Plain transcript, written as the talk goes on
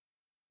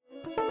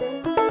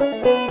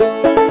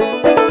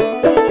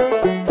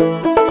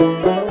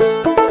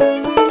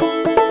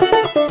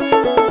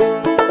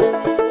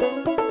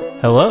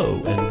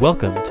Hello, and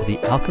welcome to the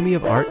Alchemy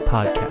of Art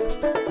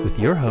podcast with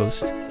your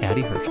host,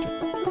 Addie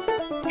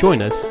Hurston.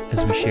 Join us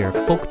as we share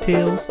folk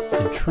tales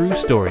and true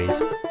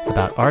stories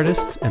about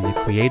artists and the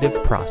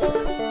creative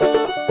process.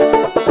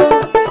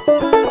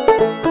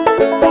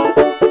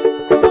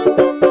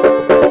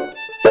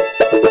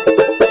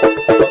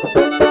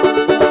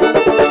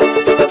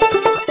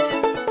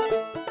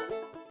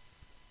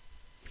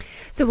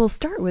 So we'll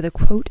start with a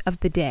quote of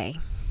the day.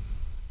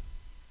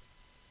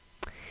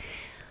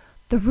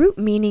 The root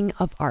meaning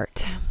of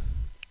art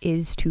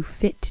is to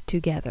fit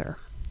together.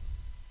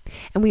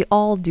 And we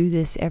all do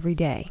this every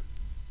day.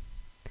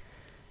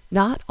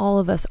 Not all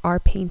of us are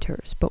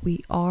painters, but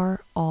we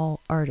are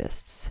all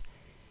artists.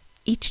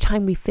 Each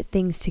time we fit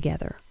things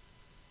together,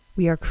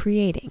 we are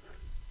creating,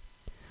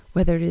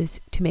 whether it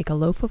is to make a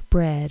loaf of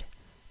bread,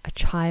 a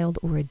child,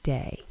 or a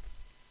day.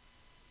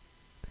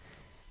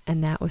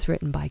 And that was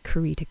written by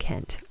Corita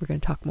Kent. We're going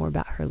to talk more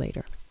about her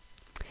later.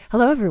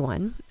 Hello,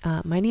 everyone.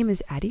 My name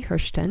is Addie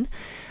Hurston.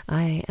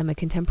 I am a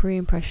contemporary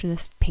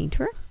impressionist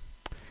painter.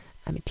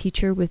 I'm a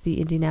teacher with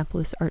the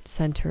Indianapolis Art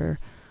Center,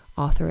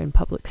 author, and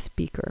public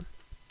speaker.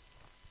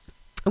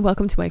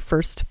 Welcome to my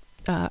first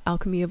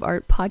Alchemy of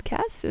Art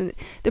podcast. And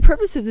the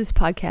purpose of this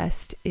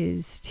podcast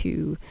is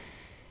to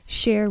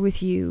share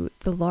with you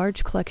the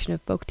large collection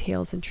of folk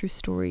tales and true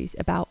stories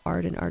about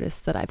art and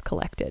artists that I've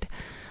collected.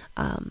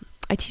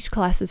 I teach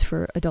classes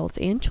for adults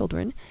and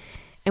children.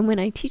 And when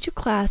I teach a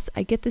class,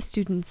 I get the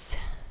students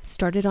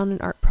started on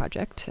an art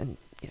project, and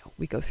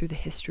we go through the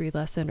history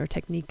lesson or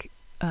technique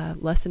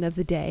lesson of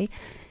the day.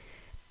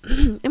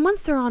 And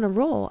once they're on a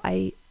roll,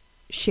 I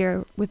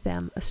share with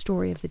them a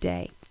story of the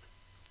day.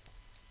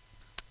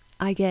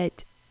 I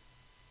get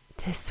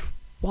this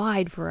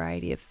wide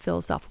variety of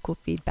philosophical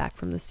feedback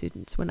from the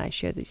students when I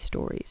share these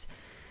stories.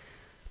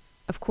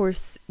 Of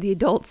course, the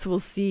adults will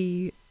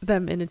see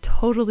them in a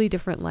totally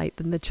different light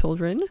than the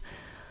children.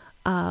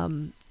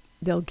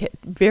 They'll get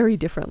very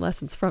different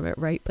lessons from it,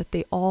 right? But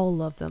they all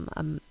love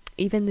them.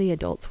 Even the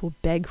adults will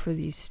beg for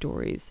these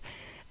stories.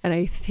 And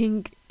I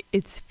think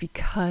it's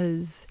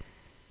because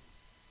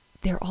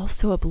they're all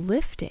so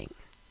uplifting.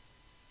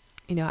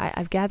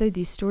 I've gathered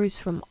these stories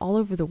from all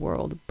over the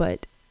world,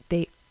 but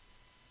they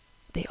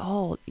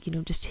all,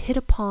 just hit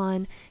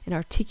upon and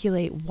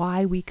articulate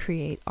why we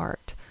create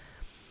art.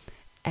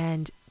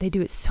 And they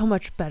do it so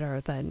much better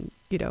than,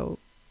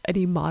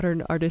 any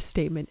modern artist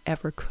statement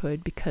ever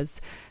could, because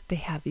they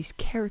have these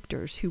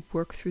characters who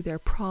work through their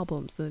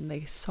problems and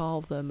they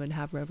solve them and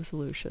have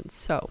resolutions.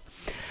 So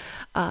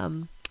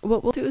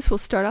what we'll do is we'll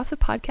start off the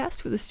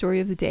podcast with a story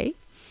of the day.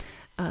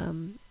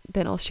 Then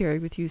I'll share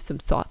with you some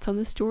thoughts on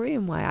the story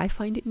and why I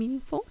find it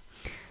meaningful.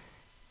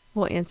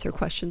 We'll answer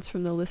questions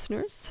from the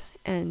listeners,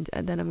 and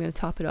then I'm going to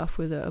top it off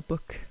with a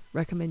book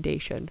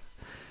recommendation.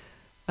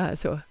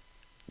 So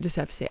just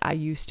have to say, I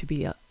used to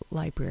be a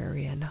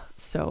librarian,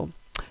 so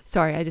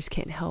sorry, I just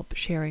can't help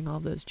sharing all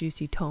those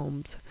juicy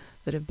tomes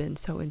that have been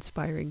so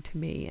inspiring to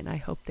me, and I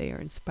hope they are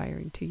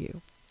inspiring to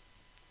you.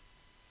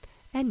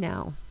 And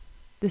now,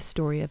 the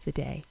story of the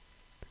day.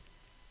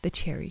 The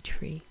Cherry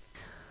Tree.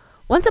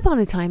 Once upon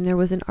a time, there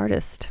was an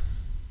artist.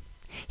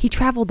 He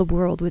traveled the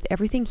world with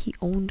everything he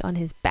owned on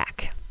his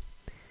back.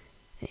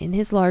 In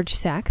his large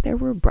sack, there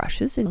were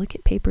brushes and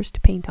delicate papers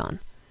to paint on.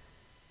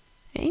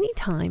 Any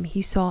time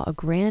he saw a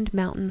grand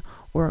mountain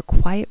or a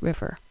quiet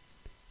river,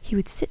 he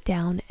would sit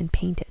down and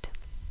paint it.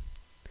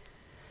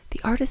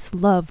 The artist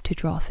loved to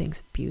draw things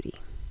of beauty.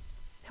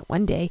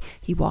 One day,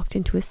 he walked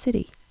into a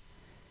city.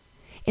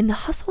 In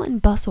the hustle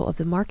and bustle of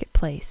the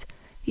marketplace,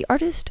 the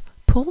artist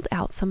pulled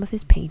out some of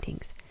his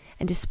paintings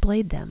and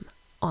displayed them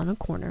on a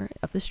corner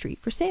of the street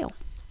for sale.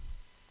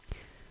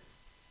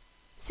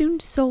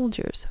 Soon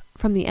soldiers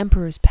from the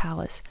emperor's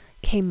palace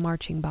came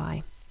marching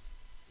by,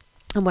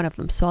 and one of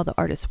them saw the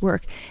artist's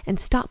work and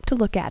stopped to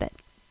look at it.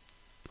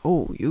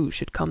 "Oh, you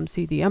should come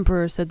see the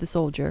emperor," said the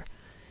soldier.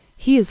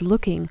 "He is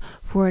looking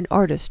for an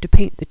artist to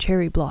paint the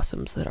cherry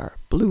blossoms that are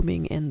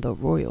blooming in the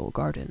royal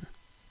garden."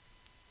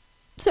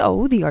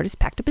 So the artist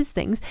packed up his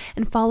things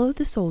and followed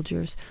the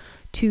soldiers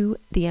to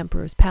the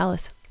emperor's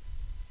palace.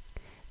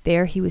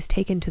 There he was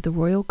taken to the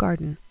royal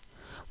garden,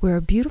 where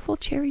a beautiful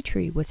cherry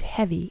tree was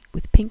heavy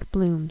with pink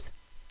blooms.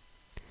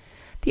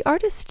 The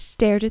artist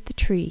stared at the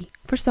tree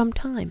for some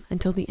time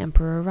until the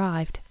emperor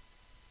arrived.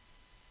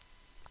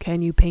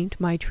 "Can you paint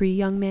my tree,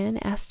 young man?"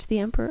 asked the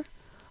emperor.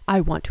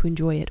 "I want to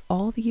enjoy it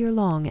all the year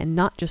long, and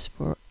not just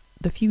for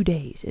the few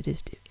days it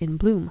is in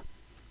bloom."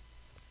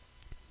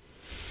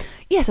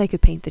 "Yes, I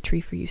could paint the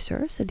tree for you,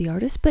 sir," said the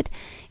artist, "but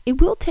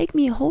it will take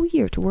me a whole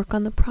year to work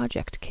on the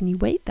project. Can you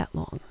wait that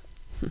long?"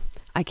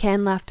 "I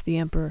can," laughed the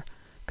emperor.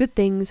 "Good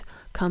things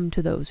come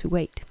to those who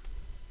wait."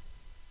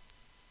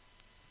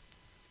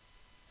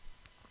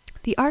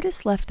 The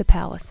artist left the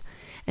palace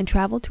and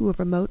traveled to a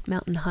remote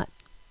mountain hut.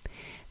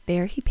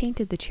 There he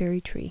painted the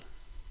cherry tree.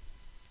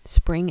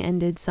 Spring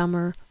ended,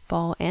 summer,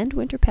 fall, and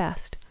winter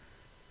passed.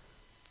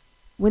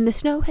 When the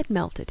snow had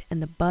melted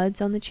and the buds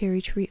on the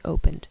cherry tree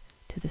opened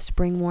to the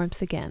spring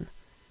warmth again,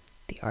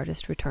 the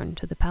artist returned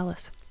to the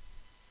palace.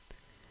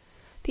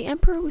 The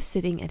emperor was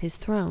sitting at his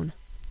throne.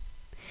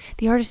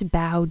 The artist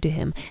bowed to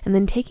him, and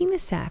then taking the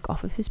sack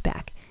off of his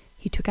back,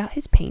 he took out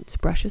his paints,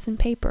 brushes, and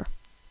paper.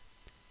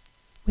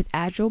 With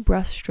agile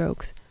brush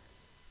strokes,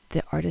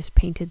 the artist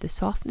painted the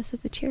softness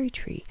of the cherry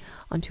tree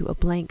onto a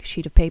blank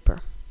sheet of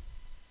paper.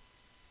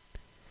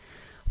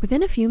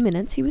 Within a few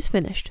minutes he was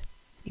finished.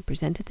 He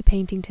presented the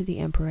painting to the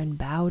emperor and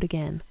bowed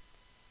again.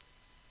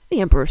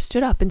 The emperor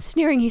stood up, and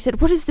sneering, he said,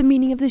 "What is the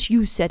meaning of this?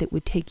 You said it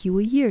would take you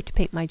a year to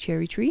paint my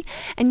cherry tree,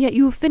 and yet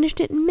you have finished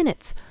it in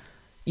minutes.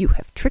 You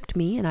have tricked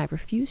me, and I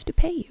refuse to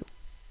pay you."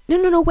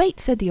 No,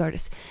 wait," said the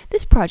artist.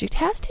 "This project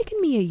has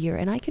taken me a year,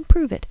 and I can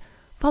prove it.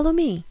 Follow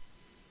me."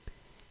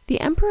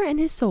 The emperor and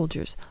his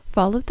soldiers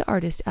followed the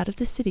artist out of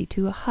the city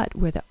to a hut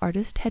where the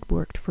artist had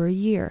worked for a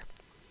year.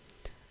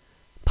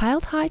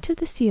 Piled high to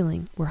the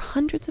ceiling were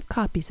hundreds of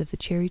copies of the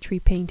cherry tree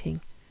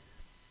painting.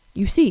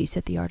 "You see,"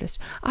 said the artist,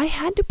 "I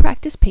had to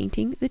practice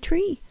painting the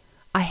tree.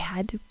 I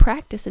had to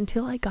practice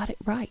until I got it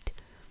right."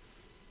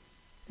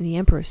 And the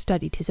emperor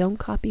studied his own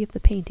copy of the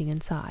painting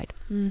and sighed.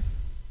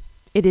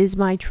 "It is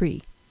my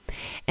tree,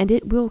 and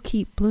it will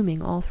keep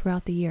blooming all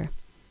throughout the year.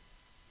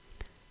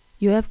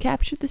 You have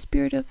captured the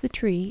spirit of the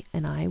tree,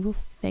 and I will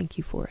thank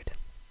you for it."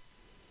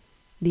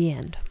 The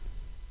end.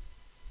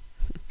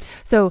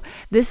 So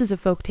this is a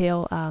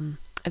folktale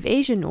of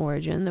Asian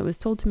origin that was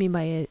told to me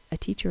by a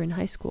teacher in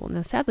high school.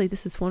 Now, sadly,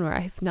 this is one where I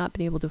have not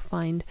been able to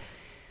find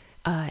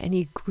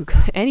any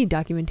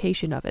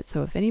documentation of it.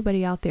 So if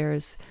anybody out there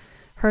has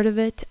heard of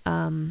it,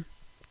 I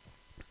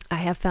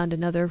have found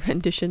another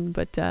rendition,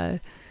 but the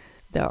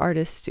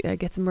artist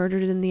gets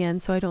murdered in the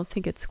end, so I don't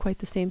think it's quite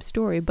the same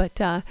story. But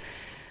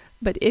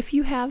if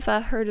you have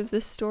heard of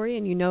this story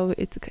and you know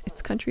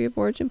its country of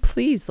origin,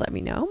 please let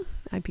me know.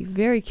 I'd be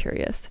very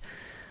curious.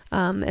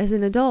 As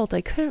an adult,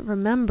 I couldn't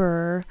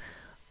remember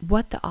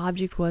what the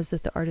object was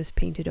that the artist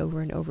painted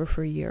over and over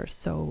for years.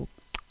 So,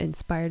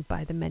 inspired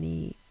by the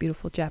many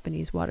beautiful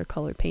Japanese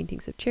watercolor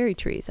paintings of cherry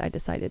trees, I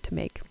decided to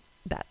make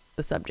that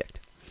the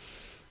subject.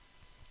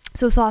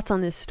 So, thoughts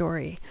on this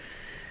story.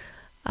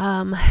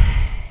 The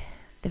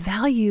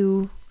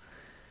value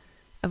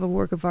of a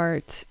work of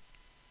art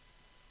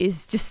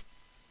is just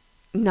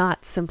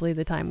not simply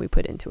the time we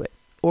put into it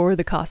or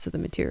the cost of the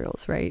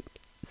materials, right?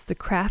 It's the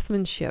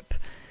craftsmanship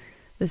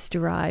that's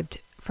derived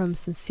from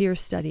sincere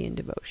study and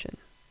devotion.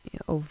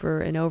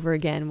 Over and over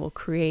again, we'll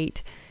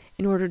create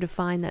in order to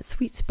find that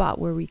sweet spot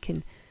where we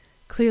can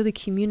clearly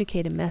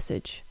communicate a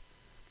message,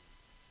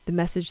 the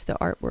message the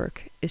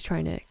artwork is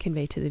trying to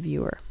convey to the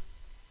viewer.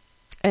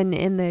 And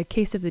in the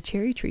case of the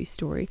cherry tree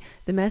story,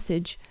 the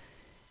message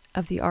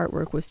of the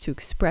artwork was to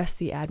express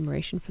the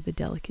admiration for the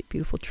delicate,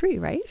 beautiful tree,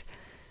 right?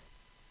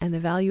 And the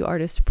value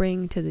artists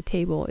bring to the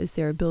table is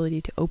their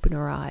ability to open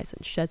our eyes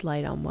and shed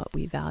light on what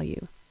we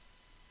value.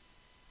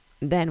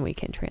 Then we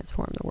can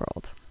transform the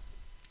world.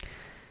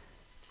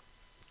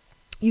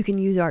 You can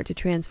use art to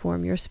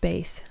transform your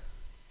space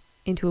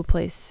into a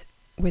place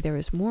where there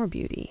is more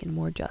beauty and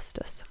more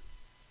justice,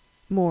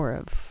 more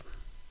of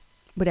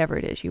whatever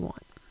it is you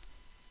want.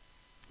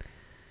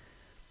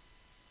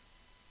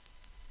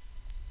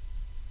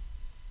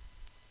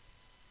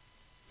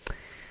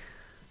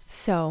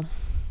 So,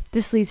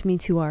 this leads me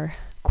to our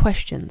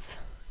questions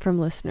from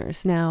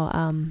listeners. Now,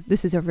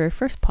 this is our very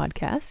first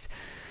podcast,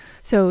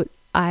 so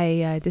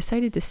I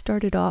decided to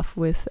start it off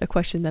with a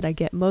question that I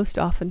get most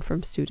often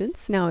from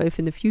students. Now, if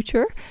in the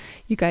future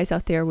you guys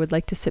out there would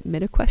like to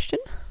submit a question,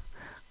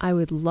 I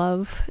would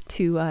love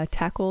to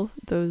tackle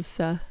those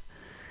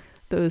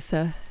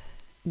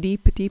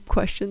deep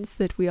questions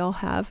that we all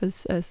have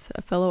as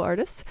fellow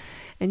artists.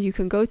 And you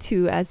can go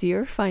to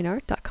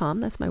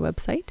azhirfineart.com. That's my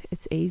website.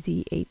 It's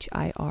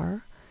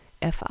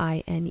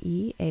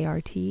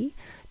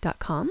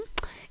azhirfineart.com.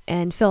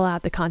 And fill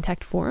out the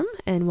contact form.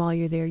 And while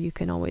you're there, you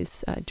can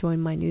always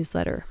join my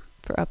newsletter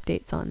for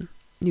updates on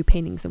new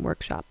paintings and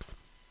workshops.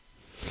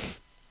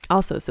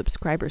 Also,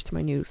 subscribers to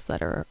my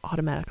newsletter are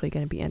automatically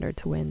going to be entered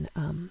to win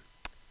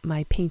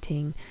my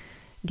painting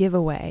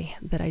giveaway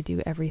that I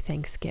do every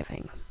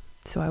Thanksgiving.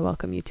 So I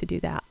welcome you to do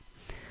that.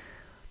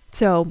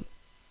 So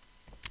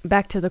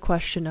back to the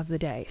question of the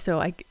day. So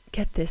I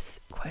get this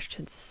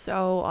question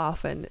so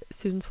often.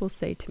 Students will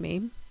say to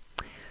me,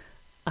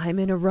 "I'm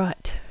in a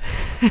rut.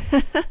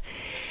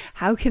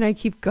 How can I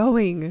keep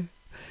going?"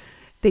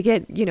 They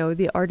get,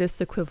 the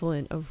artist's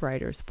equivalent of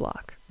writer's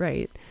block,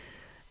 right?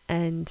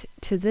 And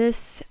to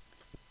this,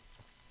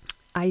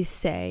 I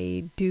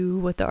say, do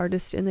what the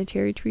artist in the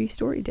cherry tree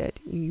story did.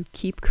 You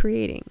keep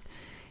creating.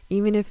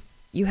 Even if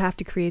you have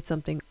to create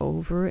something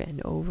over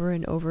and over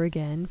and over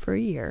again for a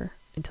year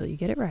until you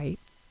get it right,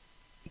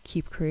 you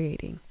keep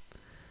creating.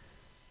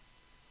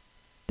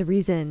 The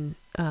reason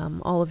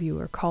all of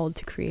you are called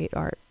to create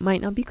art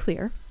might not be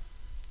clear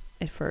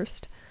at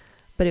first,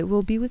 but it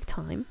will be with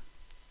time.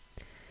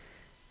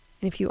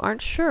 And if you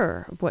aren't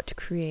sure of what to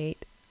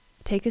create,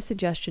 take a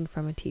suggestion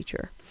from a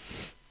teacher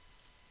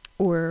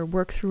or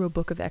work through a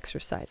book of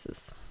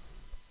exercises.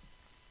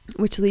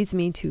 which leads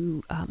me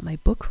to my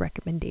book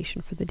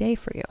recommendation for the day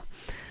for you.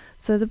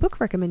 So the book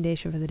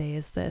recommendation for the day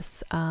is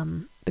this.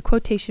 The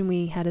quotation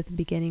we had at the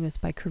beginning was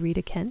by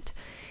Corita Kent.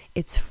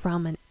 It's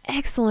from an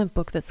excellent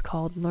book that's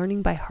called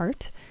Learning by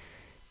Heart,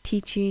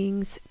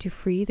 Teachings to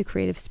Free the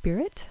Creative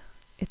Spirit.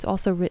 It's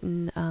also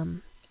written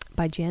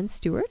by Jan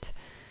Stewart.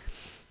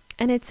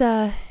 And it's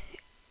a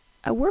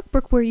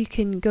workbook where you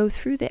can go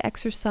through the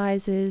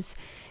exercises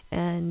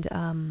and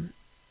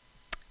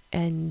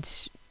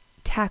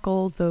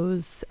tackle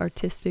those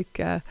artistic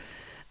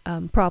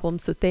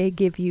problems that they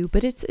give you.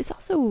 But it's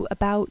also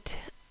about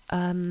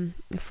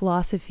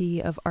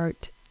philosophy of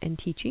art and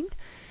teaching.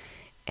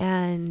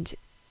 And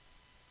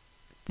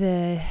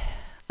the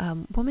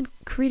woman,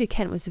 Corita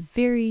Kent, was a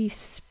very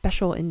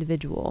special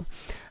individual.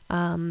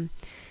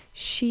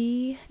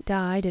 She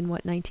died in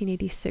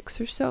 1986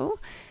 or so,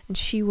 and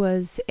she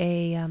was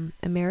a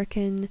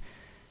American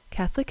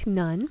Catholic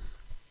nun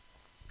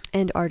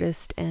and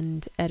artist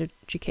and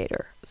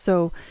educator.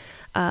 So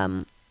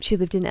she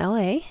lived in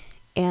LA,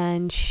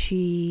 and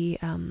she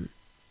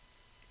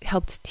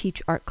helped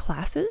teach art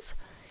classes.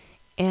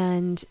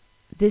 And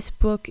this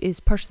book is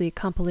partially a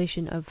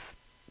compilation of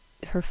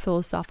her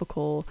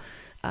philosophical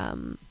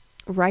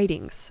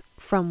writings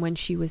from when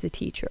she was a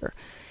teacher.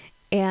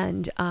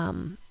 And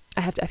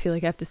I feel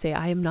like I have to say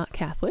I am not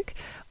Catholic,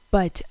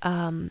 but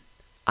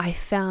I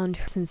found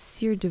her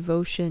sincere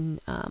devotion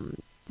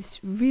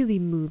this really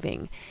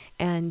moving,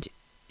 and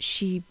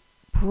she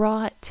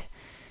brought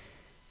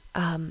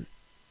the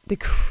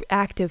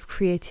act of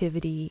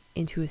creativity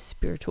into a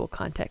spiritual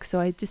context. So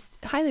I just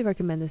highly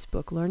recommend this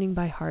book, Learning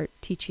by Heart,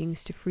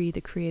 Teachings to Free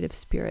the Creative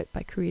Spirit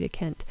by Corita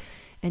Kent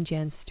and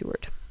Jan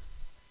Stewart.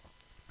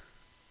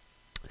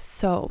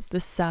 So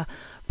this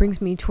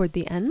brings me toward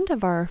the end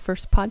of our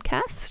first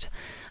podcast.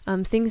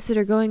 Things that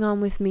are going on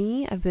with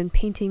me. I've been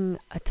painting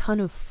a ton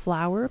of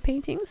flower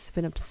paintings. I've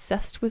been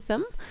obsessed with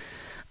them.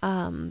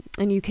 And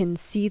you can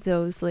see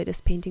those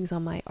latest paintings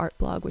on my art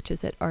blog, which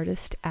is at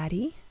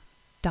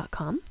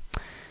artistaddy.com.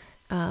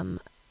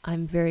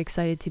 I'm very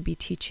excited to be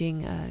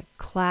teaching a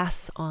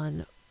class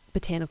on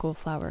botanical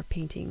flower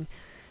painting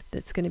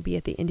that's going to be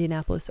at the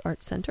Indianapolis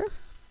Art Center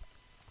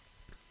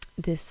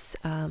this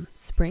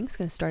spring. It's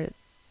going to start at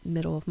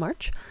middle of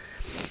March.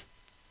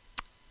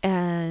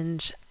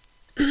 And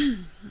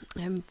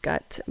I'm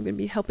going to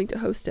be helping to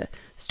host a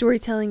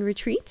storytelling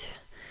retreat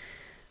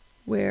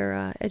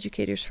where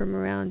educators from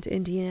around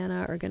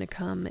Indiana are going to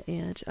come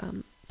and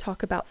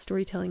talk about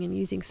storytelling and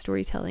using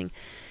storytelling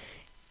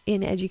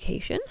in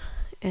education.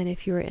 And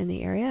if you're in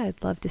the area,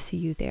 I'd love to see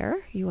you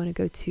there. You want to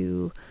go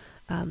to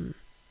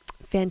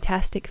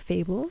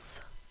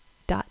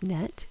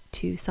fantasticfables.net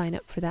to sign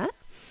up for that.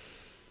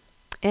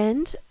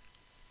 And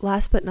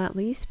last but not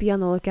least, be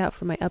on the lookout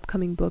for my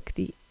upcoming book,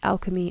 The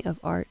Alchemy of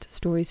Art,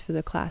 Stories for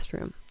the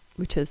Classroom,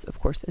 which has, of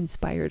course,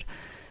 inspired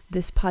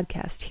this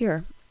podcast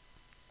here.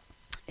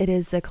 It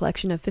is a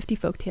collection of 50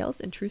 folktales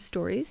and true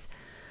stories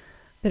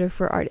that are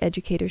for art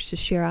educators to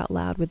share out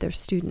loud with their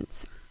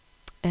students.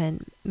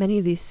 And many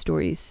of these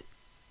stories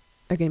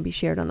are going to be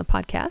shared on the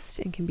podcast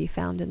and can be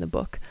found in the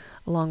book,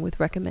 along with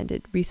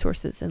recommended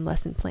resources and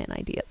lesson plan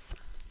ideas.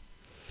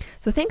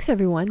 So thanks,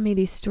 everyone. May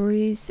these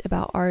stories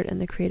about art and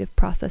the creative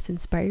process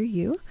inspire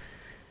you.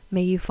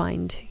 May you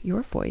find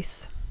your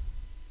voice.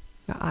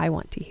 I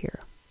want to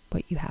hear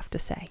what you have to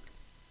say.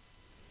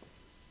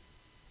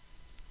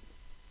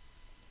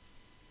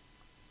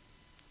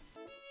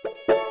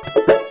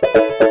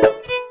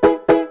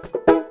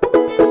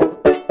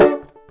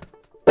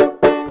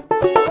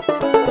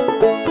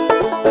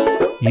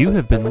 You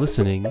have been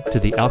listening to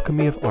the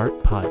Alchemy of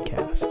Art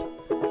podcast.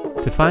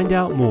 To find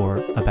out more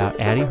about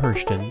Addie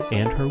Hirschten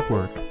and her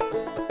work,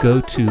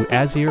 go to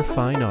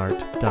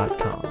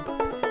azhirfineart.com.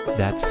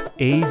 That's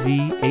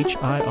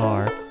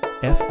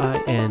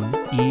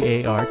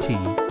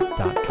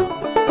azhirfineart.com.